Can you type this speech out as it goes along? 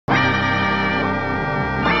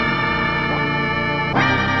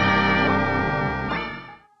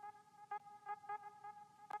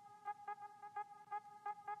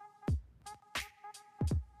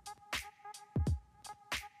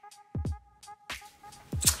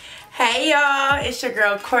Hey y'all, it's your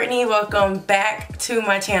girl Courtney. Welcome back to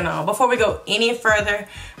my channel. Before we go any further,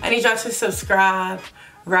 I need y'all to subscribe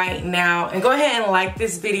right now and go ahead and like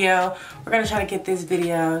this video. We're gonna try to get this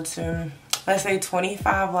video to, let's say,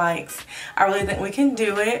 25 likes. I really think we can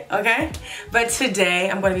do it, okay? But today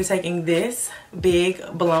I'm going to be taking this big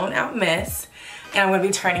blown out mess and I'm going to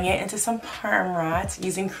be turning it into some perm rods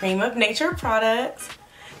using Cream of Nature products.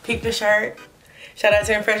 Peep the shirt. Shout out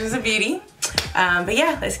to Impressions of Beauty. But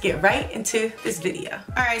yeah, let's get right into this video.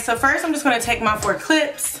 Alright, so first I'm just going to take my 4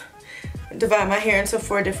 clips, divide my hair into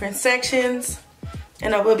 4 different sections,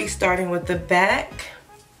 and I will be starting with the back.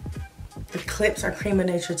 The clips are Cream of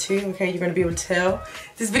Nature too, okay? You're going to be able to tell.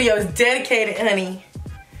 This video is dedicated, honey.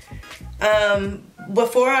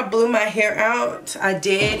 Before I blew my hair out, I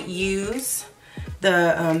did use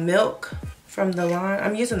the milk from the line.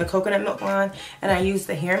 I'm using the coconut milk line, and I used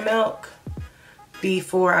the hair milk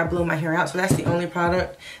before I blew my hair out. So that's the only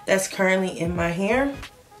product that's currently in my hair.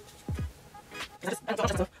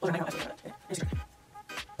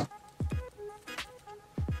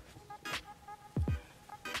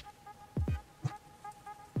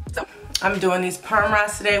 So I'm doing these perm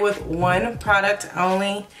rods today with one product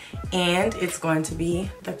only, and it's going to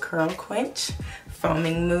be the Curl Quench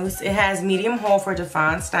Foaming Mousse. It has medium hold for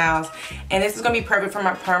defined styles, and this is going to be perfect for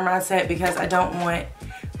my perm rod set because I don't want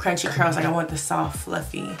crunchy curls. Like, I want the soft,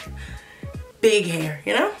 fluffy, big hair,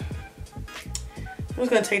 you know? I'm just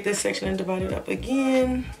gonna take this section and divide it up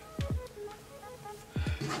again.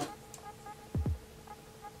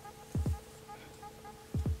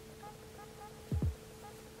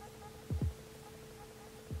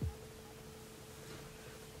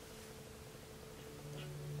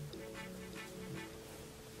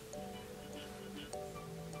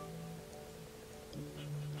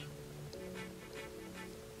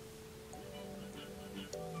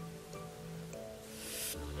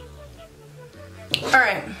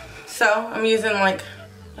 Alright, so I'm using like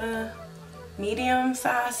a medium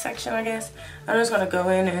size section, I guess. I'm just gonna go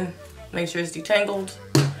in and make sure it's detangled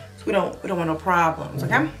so we don't want no problems,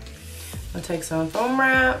 okay? I'm gonna take some foam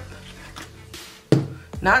wrap.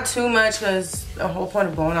 Not too much, because the whole point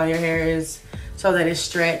of blowing out your hair is so that it's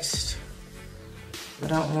stretched. I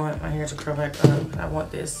don't want my hair to curl back up. I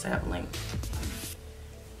want this to have length.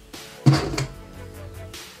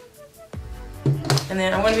 And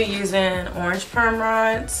then I'm going to be using orange perm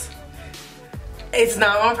rods. It's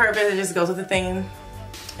not on purpose, it just goes with the theme.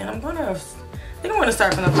 And I think I'm going to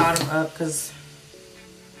start from the bottom up because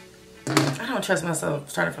I don't trust myself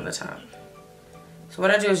starting from the top. So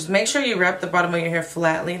what I do is just make sure you wrap the bottom of your hair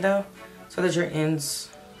flatly though, so that your ends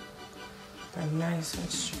are nice and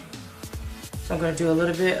straight. So I'm going to do a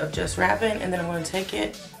little bit of just wrapping, and then I'm going to take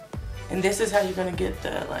it. And this is how you're going to get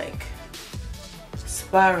the like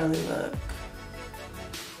spirally look.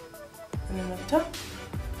 And then at the top,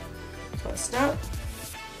 so I snap.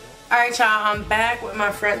 Alright y'all, I'm back with my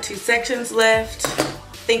front 2 sections left. I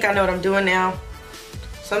think I know what I'm doing now.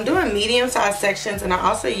 So I'm doing medium sized sections, and I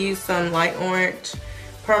also use some light orange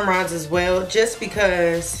perm rods as well, just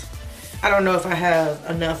because I don't know if I have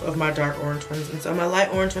enough of my dark orange ones. And so my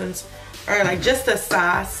light orange ones are like just a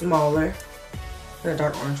size smaller than the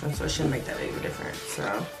dark orange ones, so it shouldn't make that big of a difference.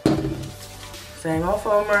 So, same old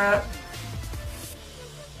foam wrap.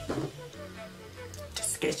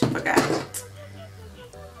 Guess you forgot it.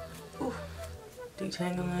 Ooh,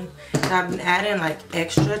 detangling. Now I've been adding like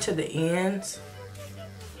extra to the ends,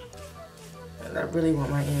 and I really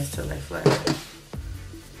want my ends to lay flat.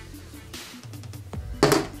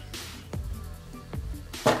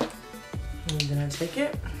 And then I take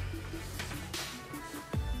it.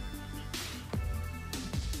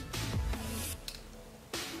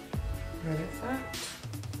 Let it flat.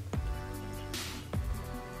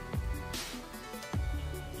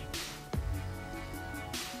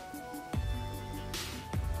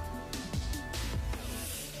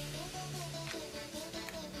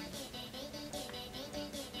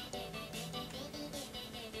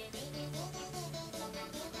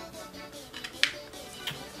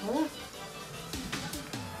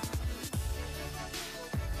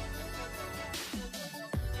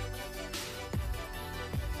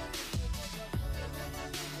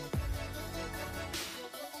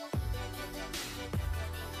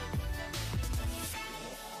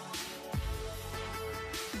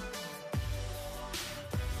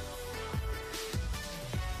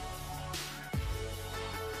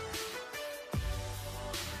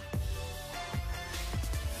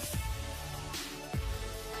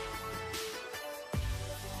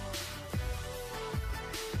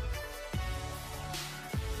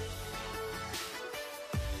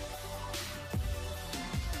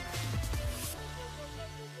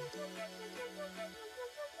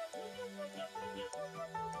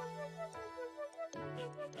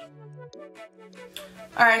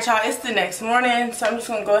 Alright y'all, it's the next morning, so I'm just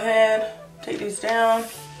gonna go ahead, take these down,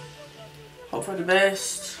 hope for the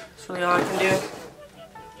best. That's really all I can do.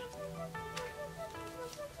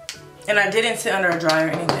 And I didn't sit under a dryer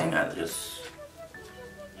or anything, I just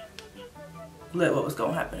let what was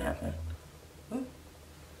gonna happen happen. Ooh.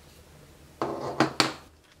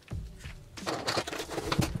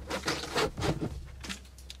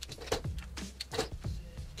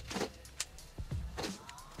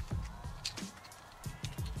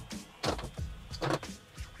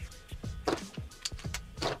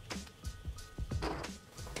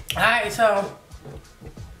 Alright, so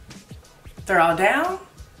they're all down.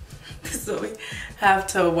 This is what we have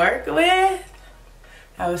to work with.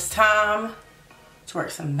 Now it's time to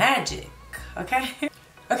work some magic, okay?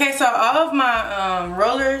 Okay, so all of my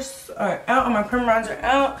rollers are out, and my perm rods are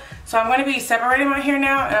out. So I'm gonna be separating my hair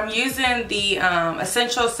now, and I'm using the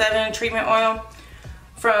Essential 7 treatment oil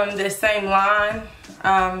from this same line.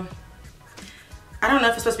 I don't know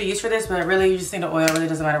if it's supposed to be used for this, but really you just need the oil. It really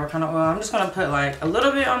doesn't matter what kind of oil. I'm just gonna put like a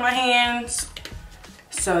little bit on my hands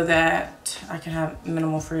so that I can have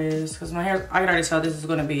minimal frizz. Because my hair, I can already tell this is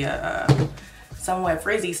gonna be a somewhat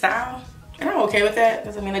frizzy style. And I'm okay with that,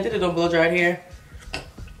 because I mean I did it on blow dried hair.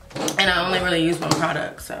 And I only really use one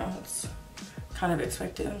product, so it's kind of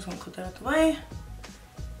expected. I'm just gonna put that out the way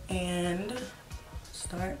and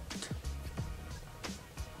start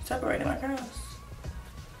separating my curls.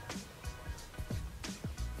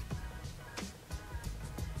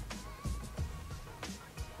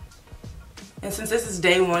 And since this is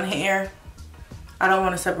day one hair, I don't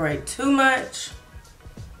want to separate too much,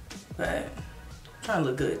 but I'm trying to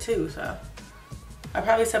look good too, so I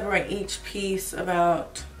probably separate each piece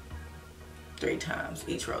about 3 times,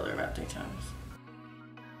 each roller about 3 times.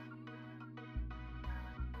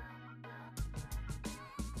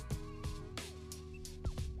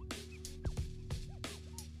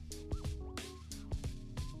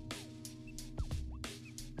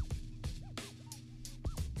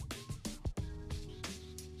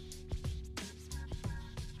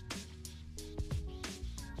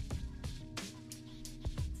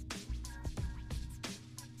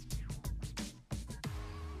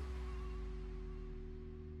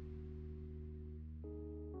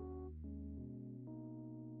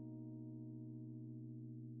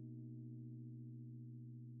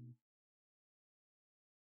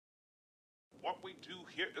 What we do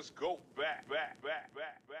here is go back.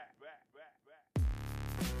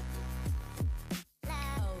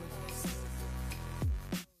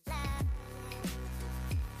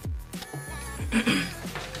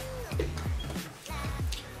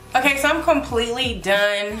 Okay, so I'm completely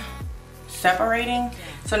done separating.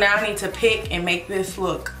 So now I need to pick and make this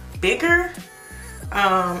look bigger.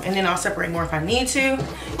 And then I'll separate more if I need to.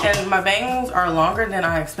 And my bangs are longer than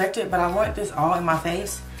I expected, but I want this all in my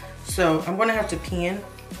face. So I'm gonna have to pin.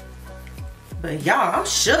 But y'all, I'm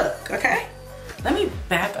shook, okay? Let me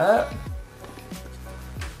back up.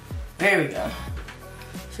 There we go.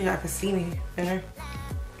 So y'all can see me better.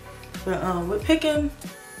 But with picking,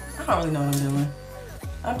 I don't really know what I'm doing.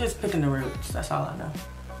 I'm just picking the roots, that's all I know.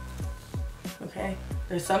 Okay,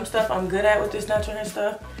 there's some stuff I'm good at with this natural hair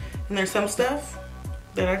stuff, and there's some stuff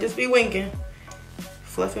that I just be winking.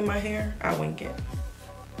 Fluffing my hair, I wink it.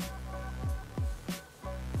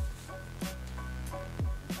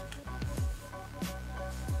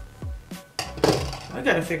 I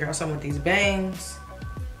gotta figure out something with these bangs.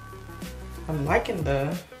 I'm liking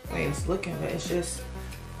the way it's looking, but it's just,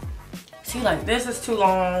 see, like this is too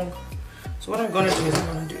long. So what I'm gonna do is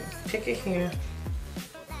I'm gonna pick it here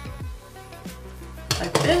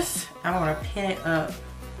like this. I wanna pin it up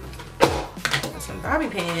with some bobby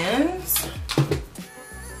pins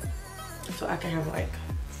so I can have like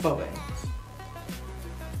faux bangs.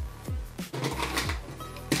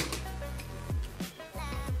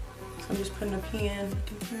 So I'm just putting a pin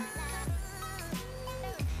in here.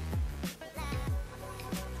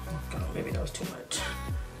 Oh, maybe that was too much.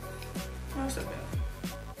 Oh, that's okay.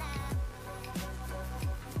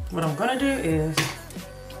 What I'm gonna do is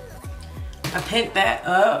I pinned that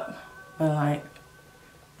up, but like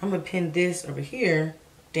I'm gonna pin this over here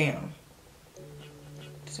down.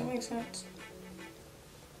 Does that make sense?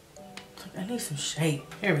 I need some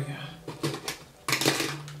shape. Here we go.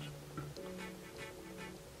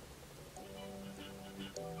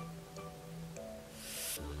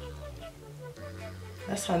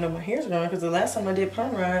 That's how I know my hair's growing, because the last time I did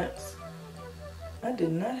perm rods, I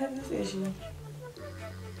did not have this issue.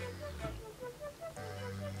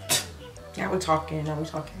 Now we're talking, now we're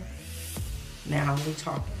talking. Now we're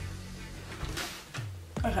talking.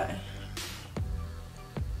 Okay.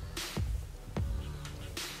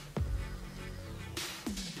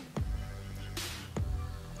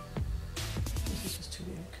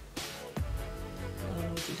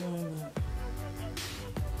 what you're doing, but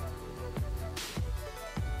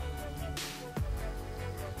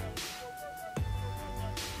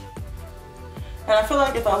and I feel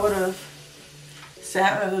like if I would have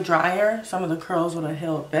sat under the dryer, some of the curls would have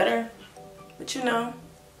held better. But you know,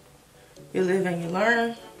 you live and you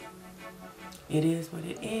learn. It is what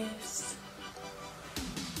it is.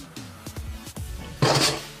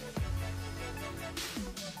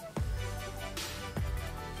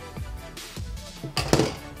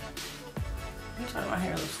 I'm trying my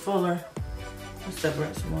hair looks fuller. Let's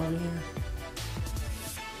separate some more here.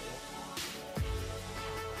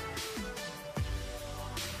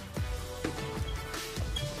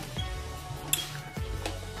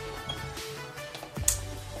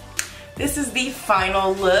 This is the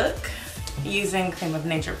final look using Cream of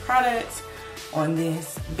Nature products on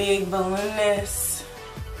this big voluminous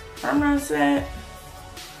perm set.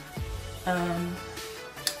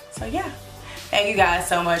 So yeah, thank you guys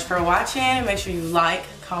so much for watching. Make sure you like,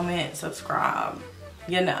 comment, subscribe.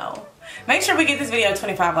 You know, make sure we get this video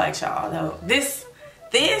 25 likes, y'all. Though this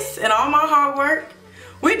and all my hard work,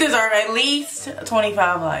 we deserve at least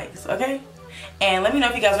 25 likes. Okay, and let me know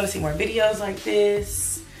if you guys want to see more videos like this.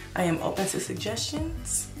 I am open to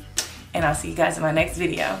suggestions, and I'll see you guys in my next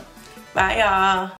video. Bye, y'all.